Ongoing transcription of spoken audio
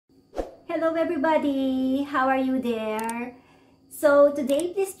Hello everybody, how are you there? So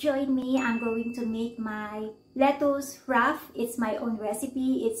today, please join me. I'm going to make my lettuce wrap. It's my own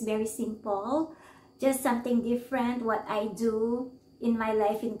recipe. It's very simple, just something different what I do in my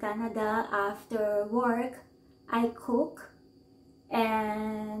life in Canada. After work, I cook.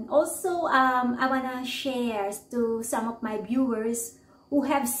 And also I want to share to some of my viewers who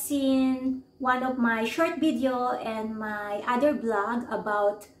have seen one of my short video and my other blog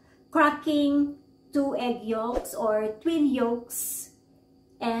about cracking 2 egg yolks or twin yolks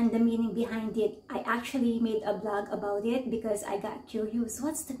and the meaning behind it. I actually made a blog about it because I got curious.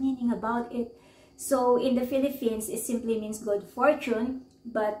 What's the meaning about it? So in the Philippines, it simply means good fortune,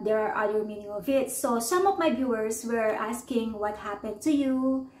 but there are other meaning of it. So some of my viewers were asking what happened to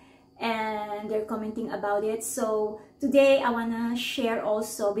you, and they're commenting about it. So today I want to share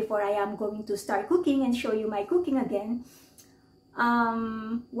also, before I am going to start cooking and show you my cooking again,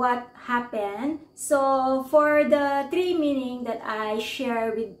 what happened. So for the 3 meaning that I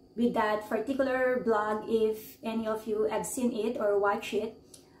share with that particular blog, if any of you have seen it or watch it,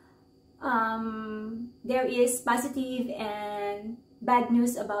 there is positive and bad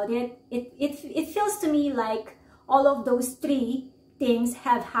news about it. It feels to me like all of those 3 things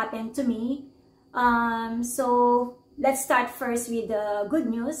have happened to me. So let's start first with the good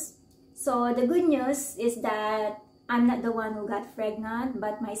news. So the good news is that I'm not the one who got pregnant,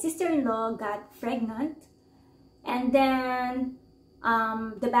 but my sister-in-law got pregnant. And then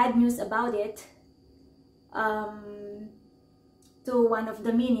the bad news about it, to one of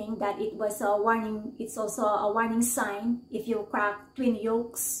the meaning, that it was a warning. It's also a warning sign if you crack twin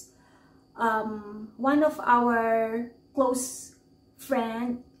yolks. One of our close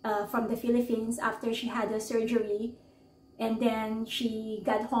friend from the Philippines, after she had a surgery and then she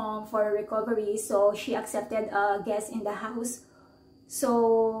got home for recovery, so she accepted a guest in the house.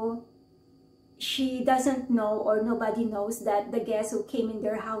 So she doesn't know, or nobody knows, that the guest who came in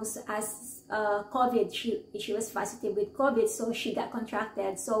their house as COVID, she was positive with COVID, so she got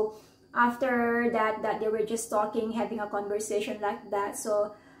contracted. So after that they were just talking, having a conversation like that.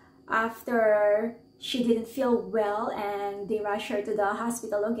 So after, she didn't feel well and they rushed her to the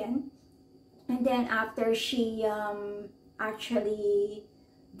hospital again. And then after she actually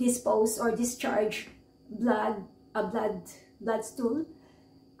disposed or discharged blood stool,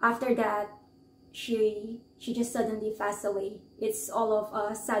 after that she just suddenly passed away. It's all of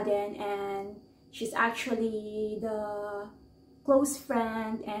a sudden, and she's actually the close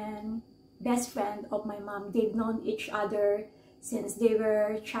friend and best friend of my mom. They've known each other since they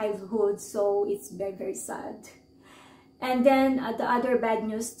were childhood, so it's very, very sad. And then the other bad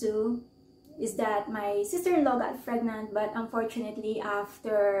news too is that my sister-in-law got pregnant, but unfortunately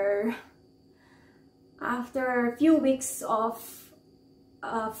after a few weeks of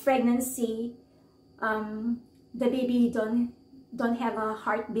pregnancy, the baby don't have a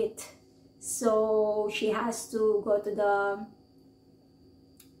heartbeat, so she has to go to the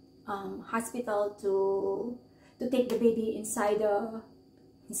hospital to take the baby inside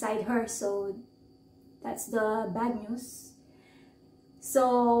her. So that's the bad news. So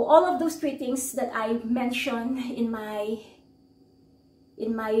all of those 3 things that I mentioned in my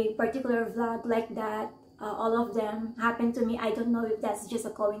particular vlog, like that, all of them happened to me. I don't know if that's just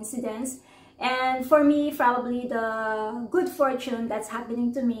a coincidence. And for me, probably the good fortune that's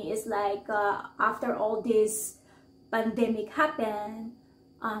happening to me is like, after all this pandemic happened,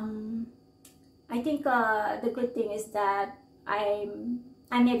 I think the good thing is that I'm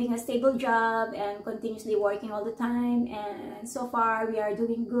having a stable job and continuously working all the time, and so far we are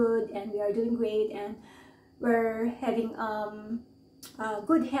doing good and we are doing great, and we're having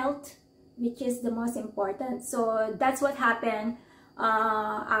good health, which is the most important. So that's what happened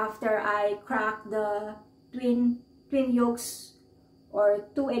after I cracked the twin yolks or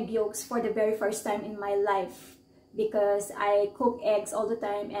 2 egg yolks for the very first time in my life, because I cook eggs all the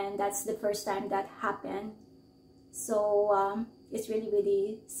time and that's the first time that happened. So it's really,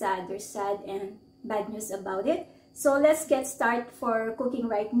 really sad. There's sad and bad news about it. So let's get started for cooking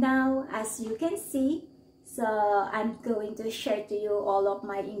right now. As you can see, so I'm going to share to you all of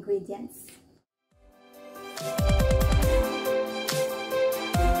my ingredients.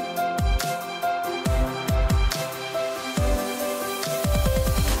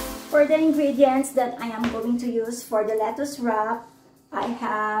 For the ingredients that I am going to use for the lettuce wrap, I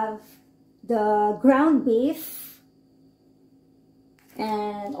have the ground beef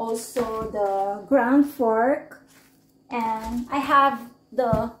and also the ground pork, and I have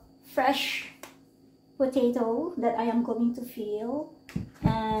the fresh potato that I am going to peel,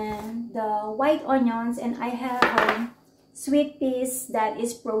 and the white onions, and I have sweet peas that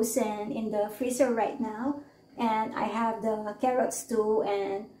is frozen in the freezer right now, and I have the carrots too,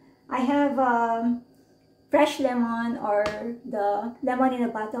 and I have fresh lemon or the lemon in a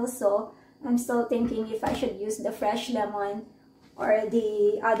bottle, so I'm still thinking if I should use the fresh lemon or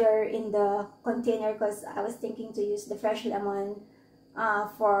the other in the container, because I was thinking to use the fresh lemon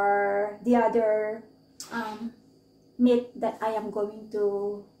for the other meat that I am going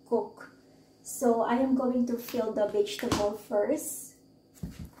to cook. So I am going to fill the vegetable first.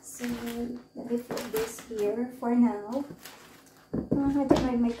 So let me put this here for now. I don't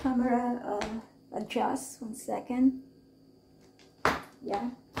know if my camera adjust. 1 second. Yeah.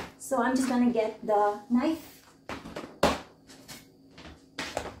 So I'm just gonna get the knife.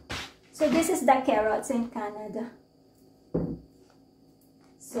 So this is the carrots in Canada.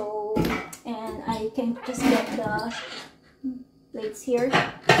 So, and I can just get the plates here.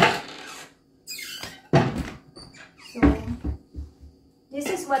 So this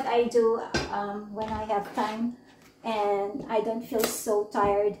is what I do when I have time and I don't feel so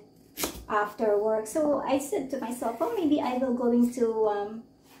tired after work. So I said to myself, oh, maybe I will going to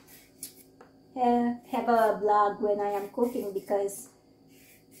have a vlog when I am cooking, because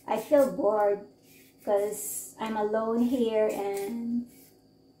I feel bored because I'm alone here and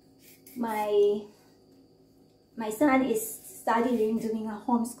my son is studying, doing a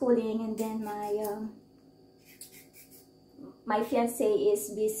homeschooling, and then my fiance is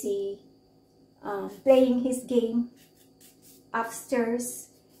busy playing his game upstairs,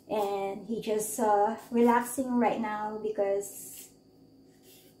 and he just relaxing right now because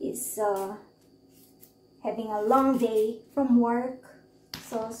he's having a long day from work,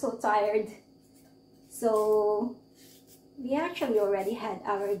 so tired. So we actually already had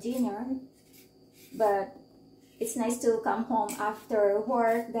our dinner, but it's nice to come home after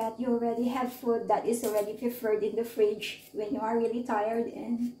work that you already have food that is already prepared in the fridge when you are really tired,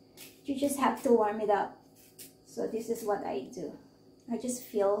 and you just have to warm it up. So this is what I do. I just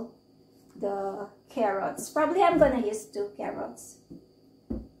fill the carrots. Probably I'm gonna use 2 carrots.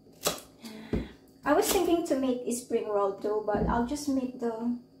 I was thinking to make a spring roll too, but I'll just make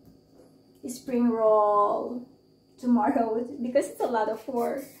the spring roll tomorrow because it's a lot of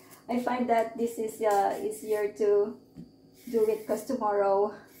work. I find that this is easier to do it because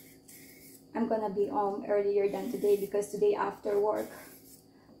tomorrow I'm gonna be home earlier than today, because today after work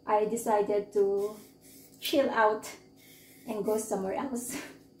I decided to chill out and go somewhere else.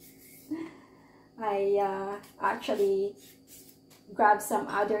 I actually grabbed some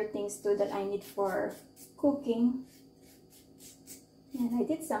other things too that I need for cooking, and I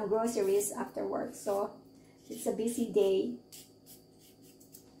did some groceries after work, so it's a busy day.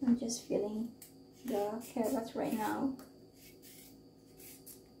 I'm just filling the carrots right now.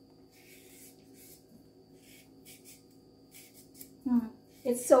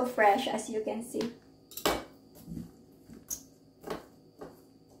 It's so fresh, as you can see.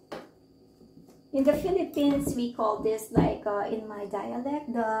 In the Philippines, we call this, like in my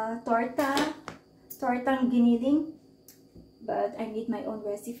dialect, the tortang giniling. But I need my own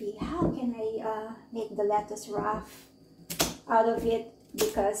recipe. How can I make the lettuce rough out of it?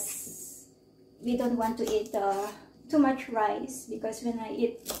 Because we don't want to eat too much rice, because when I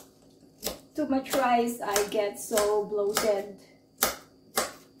eat too much rice I get so bloated.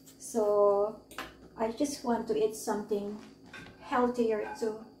 So I just want to eat something healthier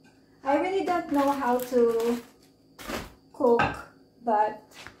too. I really don't know how to cook, but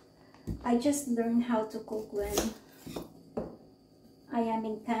I just learned how to cook when I am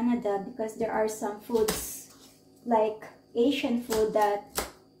in Canada, because there are some foods like Asian food that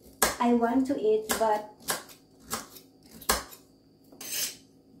I want to eat, but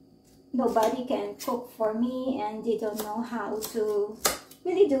nobody can cook for me, and they don't know how to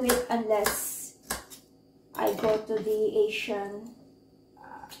really do it unless I go to the Asian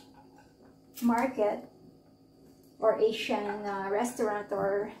market or Asian restaurant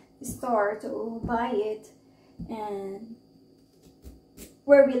or store to buy it. And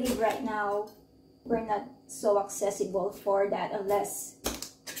where we live right now, we're not so accessible for that unless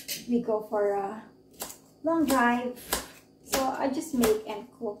we go for a long drive. So I just make and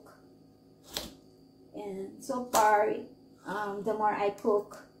cook, and so far the more I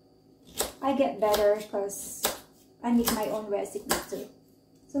cook I get better, because I make my own recipe too.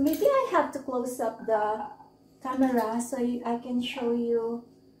 So maybe I have to close up the camera so I can show you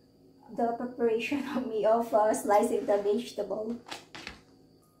the preparation of me of slicing the vegetable.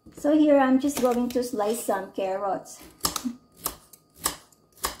 So here I'm just going to slice some carrots.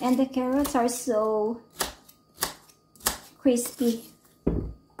 And the carrots are so crispy.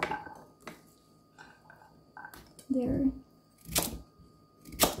 There.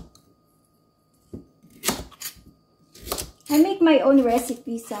 I make my own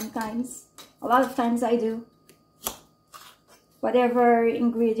recipes sometimes. A lot of times I do. Whatever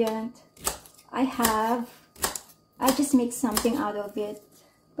ingredient I have, I just make something out of it.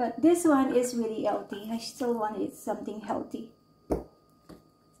 But this one is really healthy. I still wanted something healthy.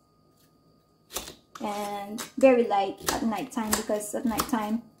 And very light at nighttime, because at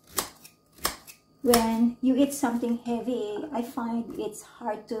nighttime, when you eat something heavy, I find it's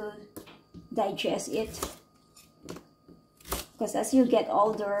hard to digest it. Because as you get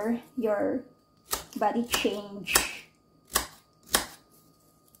older, your body change.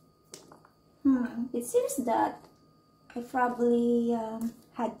 It seems that I probably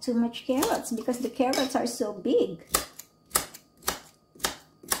had too much carrots, because the carrots are so big.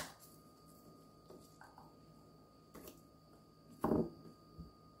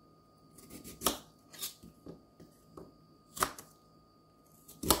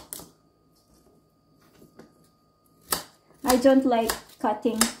 I don't like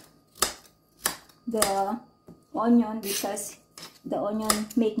cutting the onion because the onion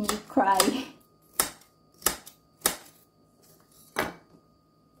make me cry.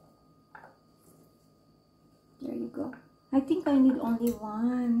 There you go. I think I need only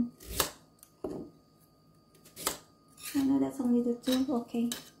one. I know that's only the two. Okay.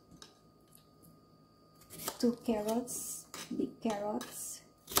 2 carrots. Big carrots.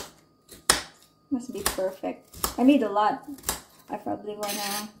 Must be perfect. I made a lot. I probably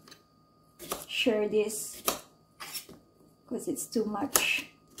wanna share this because it's too much.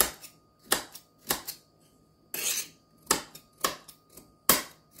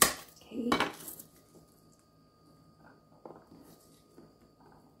 Okay.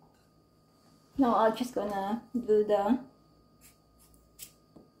 Now I'm just gonna do the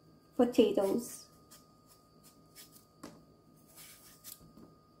potatoes.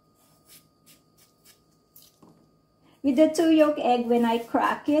 With the 2 yolk egg, when I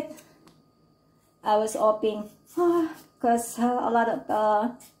crack it, I was hoping, because a lot of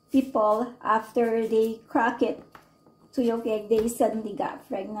people, after they crack it, 2 yolk egg, they suddenly got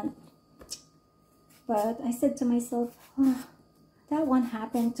pregnant. But I said to myself, that won't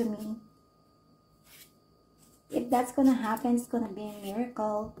happen to me. If that's gonna happen, it's gonna be a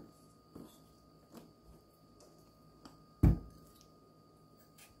miracle.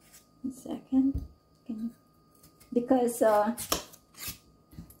 One second. Because I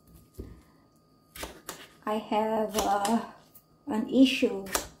have an issue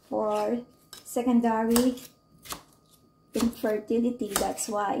for secondary infertility, that's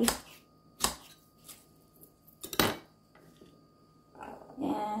why.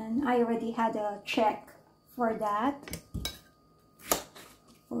 And I already had a check for that,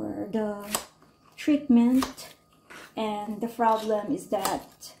 for the treatment, and the problem is that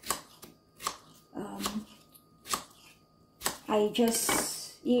I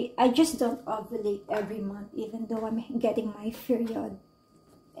just don't ovulate every month, even though I'm getting my period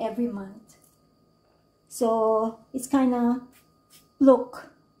every month. So it's kind of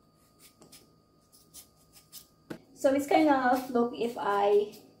fluke. So it's kind of fluke if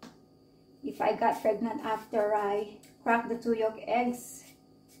I got pregnant after I cracked the 2 yolk eggs.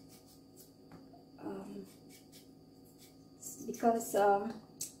 Because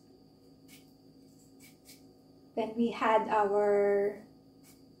when we had our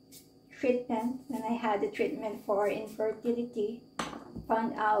treatment, when I had the treatment for infertility,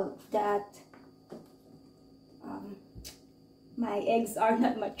 found out that my eggs are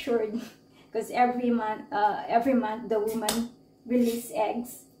not matured, because every month the woman release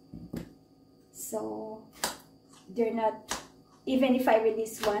eggs, so they're not, even if I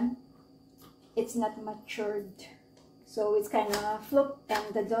release one, it's not matured. So it's kind of fluke,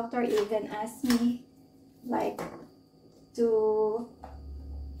 and the doctor even asked me, like,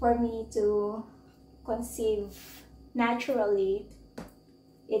 for me to conceive naturally.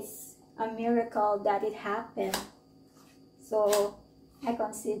 It's a miracle that it happened. So I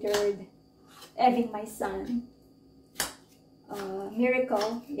considered having my son a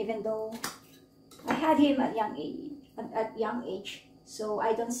miracle, even though I had him at young age. So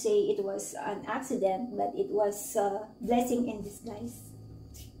I don't say it was an accident, but it was a blessing in disguise.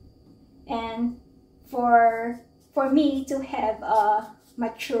 And for me to have a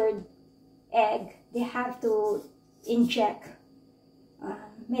matured egg, they have to inject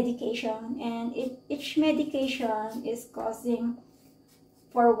medication, and each medication is costing,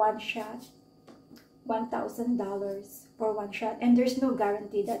 for one shot, $1,000 for one shot, and there's no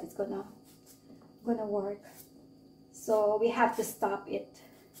guarantee that it's gonna work. So we have to stop it.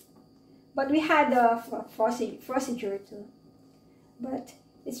 But we had a procedure too, but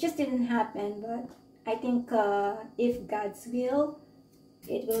it just didn't happen. But I think if God's will,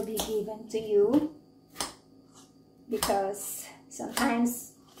 it will be given to you, because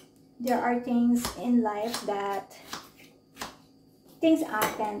sometimes there are things in life that things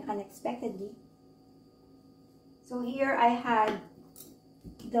happen unexpectedly. So here I had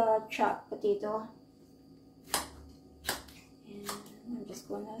the chopped potato, and I'm just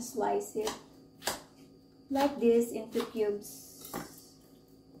gonna slice it like this into cubes.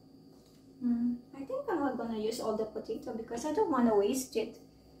 I think I'm not gonna use all the potato because I don't want to waste it,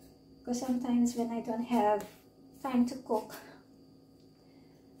 because sometimes when I don't have time to cook,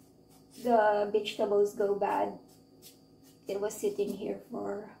 the vegetables go bad. It was sitting here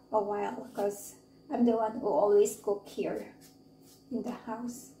for a while because I'm the one who always cook here in the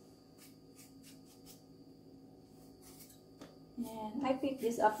house. And I picked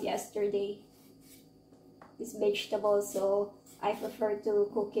this up yesterday, this vegetable, so I prefer to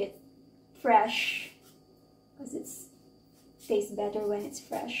cook it fresh because it tastes better when it's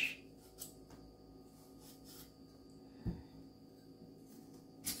fresh.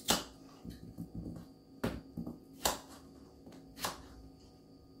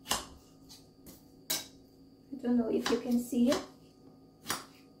 I don't know if you can see it.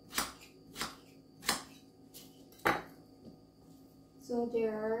 So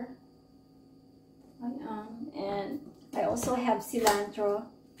there I am, and I also have cilantro.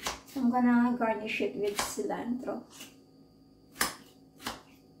 So I'm gonna garnish it with cilantro.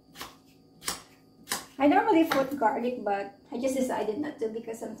 I normally put garlic, but I just decided not to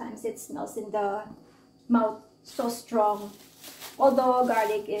because sometimes it smells in the mouth so strong. Although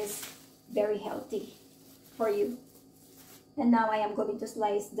garlic is very healthy for you. And now I am going to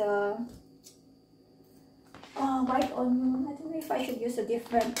slice the white onion. I don't know if I should use a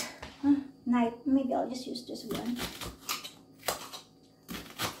different knife. Maybe I'll just use this one.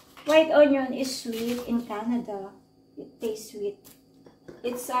 White onion is sweet in Canada. It tastes sweet.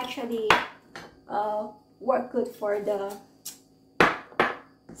 It's actually work good for the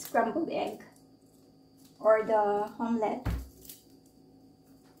scrambled egg or the omelette.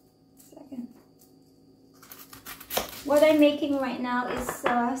 Second. What I'm making right now is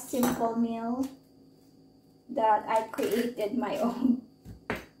a simple meal that I created my own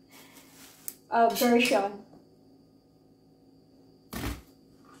version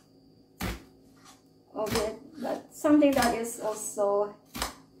of it, but something that is also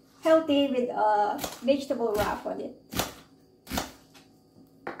healthy with a vegetable wrap on it.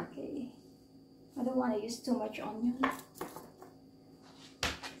 Okay, I don't want to use too much onion,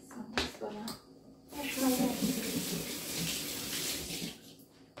 so I'm just gonna wash my hands.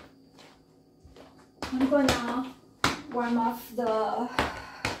 I'm gonna warm off the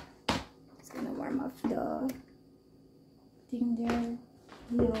thing there,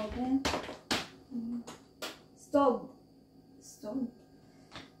 the oven, stove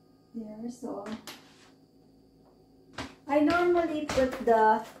there. So I normally put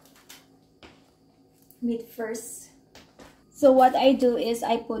the meat first. So what I do is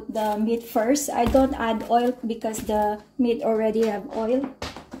I put the meat first. I don't add oil because the meat already have oil.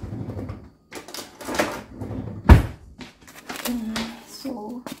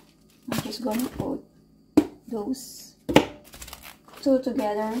 So I'm just gonna put those two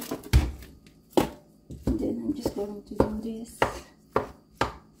together, and then I'm just going to do this.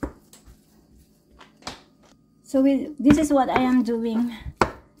 So this is what I am doing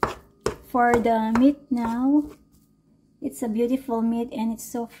for the meat now. It's a beautiful meat and it's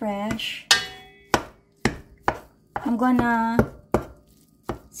so fresh. I'm gonna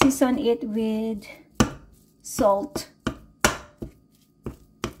season it with salt.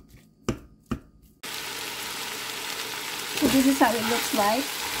 So this is how it looks like.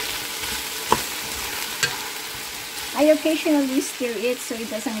 I occasionally stir it so it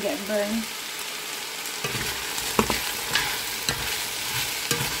doesn't get burned.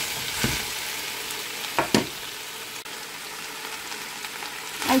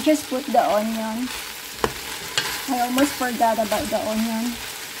 I just put the onion. I almost forgot about the onion.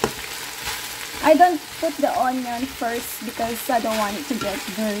 I don't put the onion first because I don't want it to get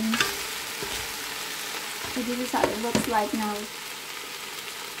burned. So this is how it looks like now.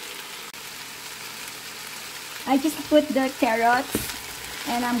 I just put the carrots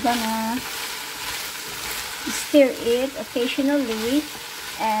and I'm gonna stir it occasionally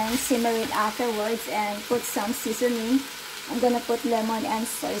and simmer it afterwards and put some seasoning. I'm gonna put lemon and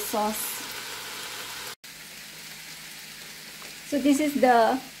soy sauce. So this is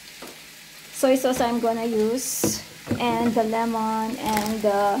the soy sauce I'm gonna use, and the lemon and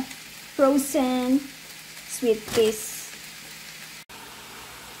the frozen sweet peas.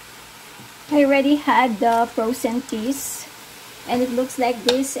 I already had the frozen peas and it looks like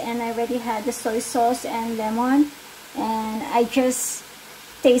this, and I already had the soy sauce and lemon, and I just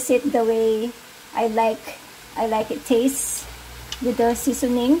taste it the way I like it tastes with the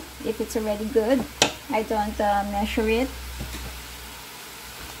seasoning. If it's already good, I don't measure it.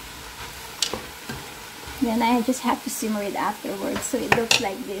 Then I just have to simmer it afterwards, so it looks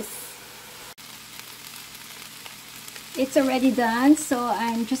like this. It's already done, so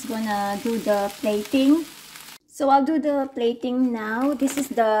I'm just gonna do the plating. So I'll do the plating now. This is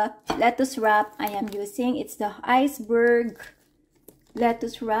the lettuce wrap I am using. It's the iceberg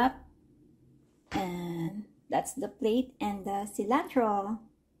lettuce wrap, and that's the plate and the cilantro.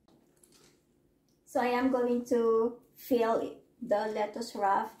 So I am going to fill the lettuce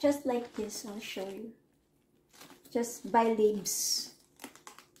wrap just like this. I'll show you. Just by leaves.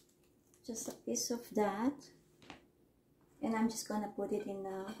 Just a piece of that. And I'm just gonna put it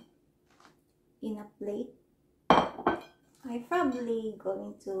in a plate. I'm probably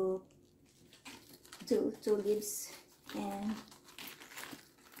going to do 2 leaves, and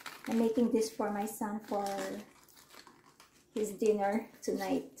I'm making this for my son for his dinner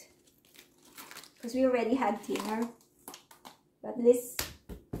tonight, because we already had dinner, but at least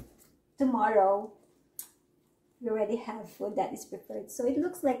tomorrow we already have food that is prepared. So it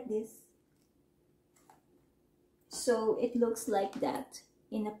looks like this. So it looks like that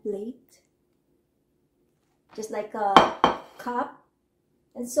in a plate, just like a cup.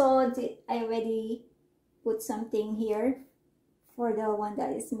 And so I already put something here for the one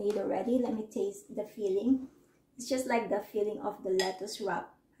that is made already. Let me taste the filling. It's just like the filling of the lettuce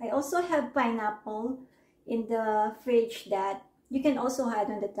wrap. I also have pineapple in the fridge that you can also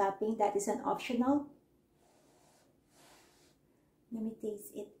add on the topping. That is an optional. Let me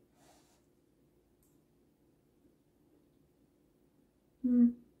taste it.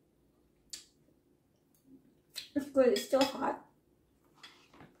 It's good. It's still hot.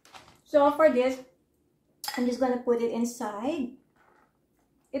 So for this, I'm just gonna put it inside.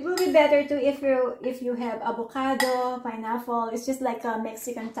 It will be better too if you have avocado, pineapple. It's just like a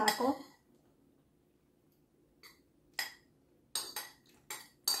Mexican taco.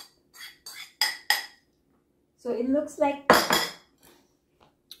 So it looks like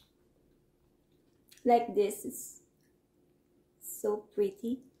this. It's so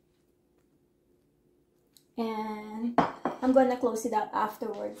pretty. And I'm gonna close it up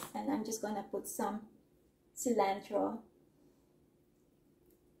afterwards, and I'm just gonna put some cilantro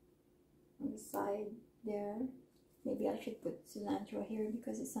on the side there. Maybe I should put cilantro here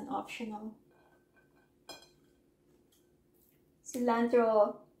because it's an optional.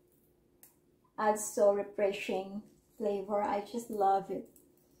 Cilantro adds so refreshing flavor. I just love it.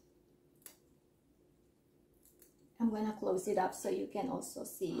 I'm gonna close it up so you can also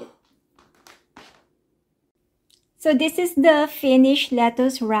see it. So this is the finished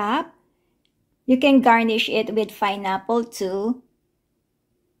lettuce wrap. You can garnish it with pineapple too,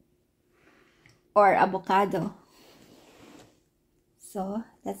 or avocado. So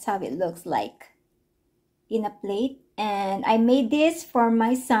that's how it looks like in a plate. And I made this for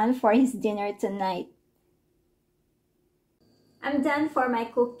my son for his dinner tonight. I'm done for my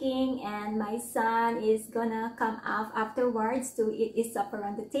cooking, and my son is gonna come out afterwards to eat his supper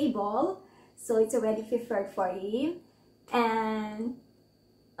on the table. So it's already prepared for him. And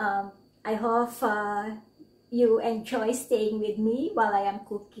I hope you enjoy staying with me while I am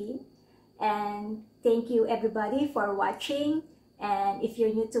cooking. And thank you everybody for watching. And if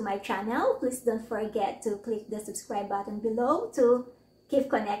you're new to my channel, please don't forget to click the subscribe button below to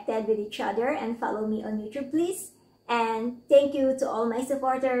keep connected with each other, and follow me on YouTube, please. And thank you to all my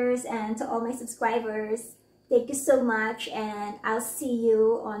supporters and to all my subscribers. Thank you so much, and I'll see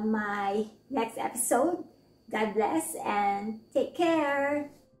you on my next episode. God bless and take care.